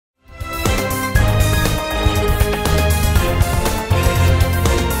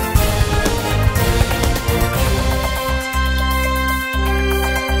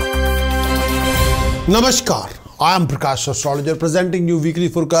Namaskar, I am Prakash, Astrologer, presenting you weekly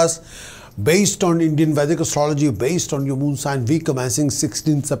forecast based on Indian Vedic Astrology, based on your moon sign week commencing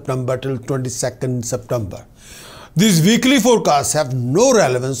 16th September till 22nd September. These weekly forecasts have no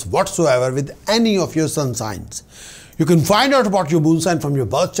relevance whatsoever with any of your sun signs. You can find out about your moon sign from your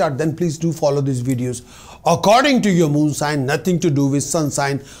birth chart, then please do follow these videos according to your moon sign, nothing to do with sun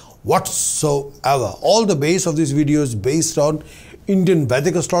sign whatsoever. All the base of this video is based on Indian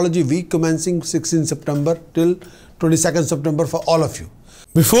Vedic Astrology week commencing 16 September till 22nd September for all of you.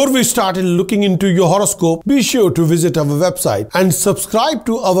 Before we start looking into your horoscope, be sure to visit our website and subscribe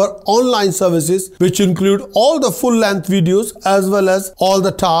to our online services, which include all the full-length videos as well as all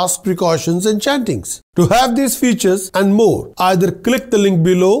the tasks, precautions and chantings. To have these features and more, either click the link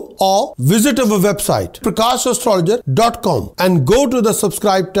below or visit our website prakashastrologer.com and go to the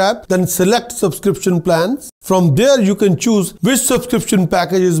subscribe tab, then select subscription plans. From there you can choose which subscription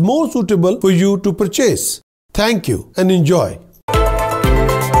package is more suitable for you to purchase. Thank you and enjoy.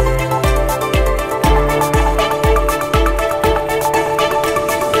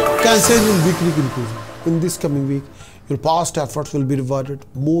 Cancerian weekly conclusion. In this coming week, your past efforts will be rewarded.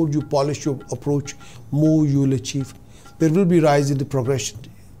 More you polish your approach, more you will achieve. There will be rise in the progression,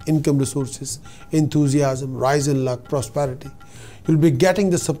 income resources, enthusiasm, rise in luck, prosperity. You'll be getting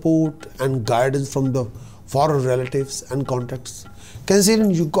the support and guidance from the foreign relatives and contacts.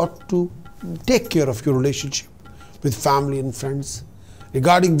 Cancerian, you got to take care of your relationship with family and friends.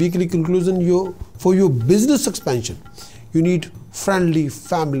 Regarding weekly conclusion, for your business expansion, you need friendly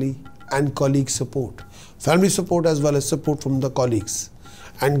family and colleague support. Family support as well as support from the colleagues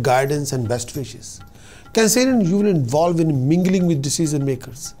and guidance and best wishes. Cancerian, you will involve in mingling with decision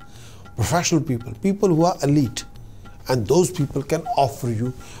makers, professional people, people who are elite, and those people can offer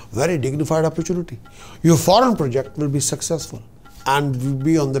you very dignified opportunity. Your foreign project will be successful and will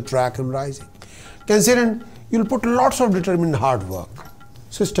be on the track and rising. Cancerian, you'll put lots of determined hard work,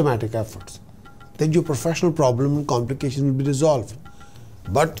 systematic efforts. Then your professional problem and complication will be resolved.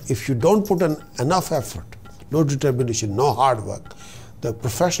 But if you don't put enough effort, no determination, no hard work, the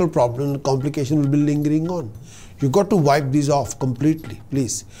professional problem and complication will be lingering on. You got to wipe these off completely,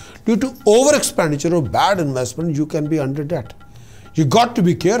 please. Due to over expenditure or bad investment, you can be under debt. You got to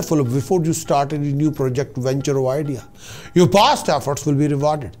be careful before you start any new project, venture or idea. Your past efforts will be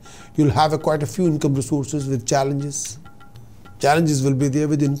rewarded. You'll have quite a few income resources with challenges. Challenges will be there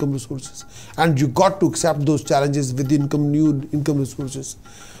with income resources, and you got to accept those challenges with new income resources.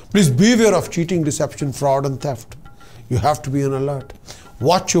 Please beware of cheating, deception, fraud and theft. You have to be on alert.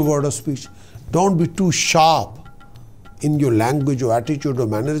 Watch your word of speech. Don't be too sharp in your language or attitude or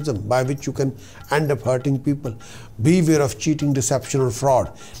mannerism by which you can end up hurting people. Beware of cheating, deception or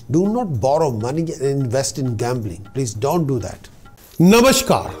fraud. Do not borrow money and invest in gambling. Please don't do that.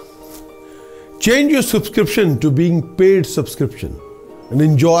 Namaskar. Change your subscription to being paid subscription and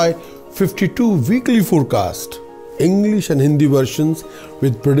enjoy 52 weekly forecast, English and Hindi versions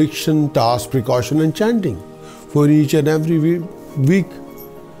with prediction, task, precaution and chanting for each and every week.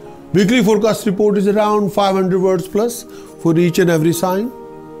 Weekly forecast report is around 500 words plus for each and every sign.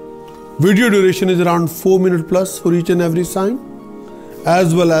 Video duration is around 4 minutes plus for each and every sign,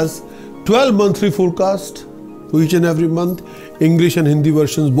 as well as 12 monthly forecast for each and every month. English and Hindi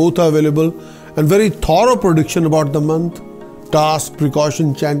versions both are available, and very thorough prediction about the month, task,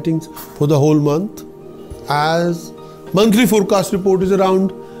 precaution, chantings for the whole month. As monthly forecast report is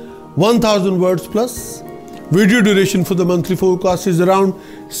around 1000 words plus. Video duration for the monthly forecast is around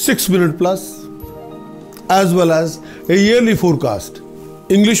 6 minutes plus, as well as a yearly forecast.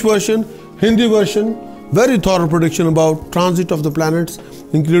 English version, Hindi version, very thorough prediction about transit of the planets,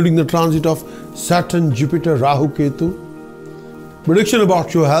 including the transit of Saturn, Jupiter, Rahu, Ketu. Prediction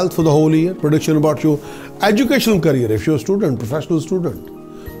about your health for the whole year. Prediction about your educational career if you're a student, professional student.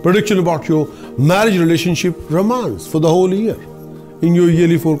 Prediction about your marriage, relationship, romance for the whole year in your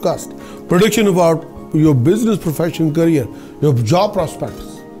yearly forecast. Prediction about your business, profession, career, your job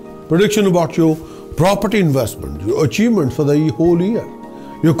prospects. Prediction about your property investment, your achievements for the whole year.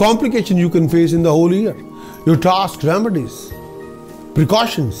 Your complications you can face in the whole year. Your tasks, remedies,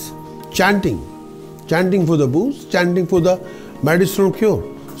 precautions, chanting. Chanting for the boost, chanting for the medicinal cure.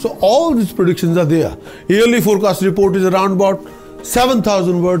 So all these predictions are there. Yearly forecast report is around about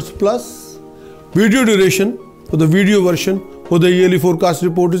 7,000 words plus. Video duration for the video version for the yearly forecast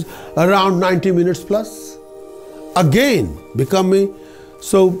report is around 90 minutes plus. Again, become a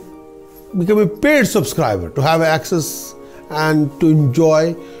paid subscriber to have access and to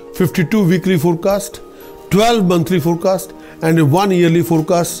enjoy 52 weekly forecast, 12 monthly forecast and 1 yearly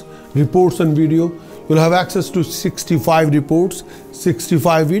forecast reports and video. You'll have access to 65 reports,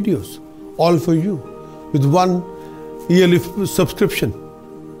 65 videos, all for you. with one yearly subscription.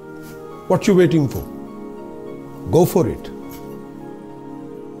 What you waiting for? Go for it.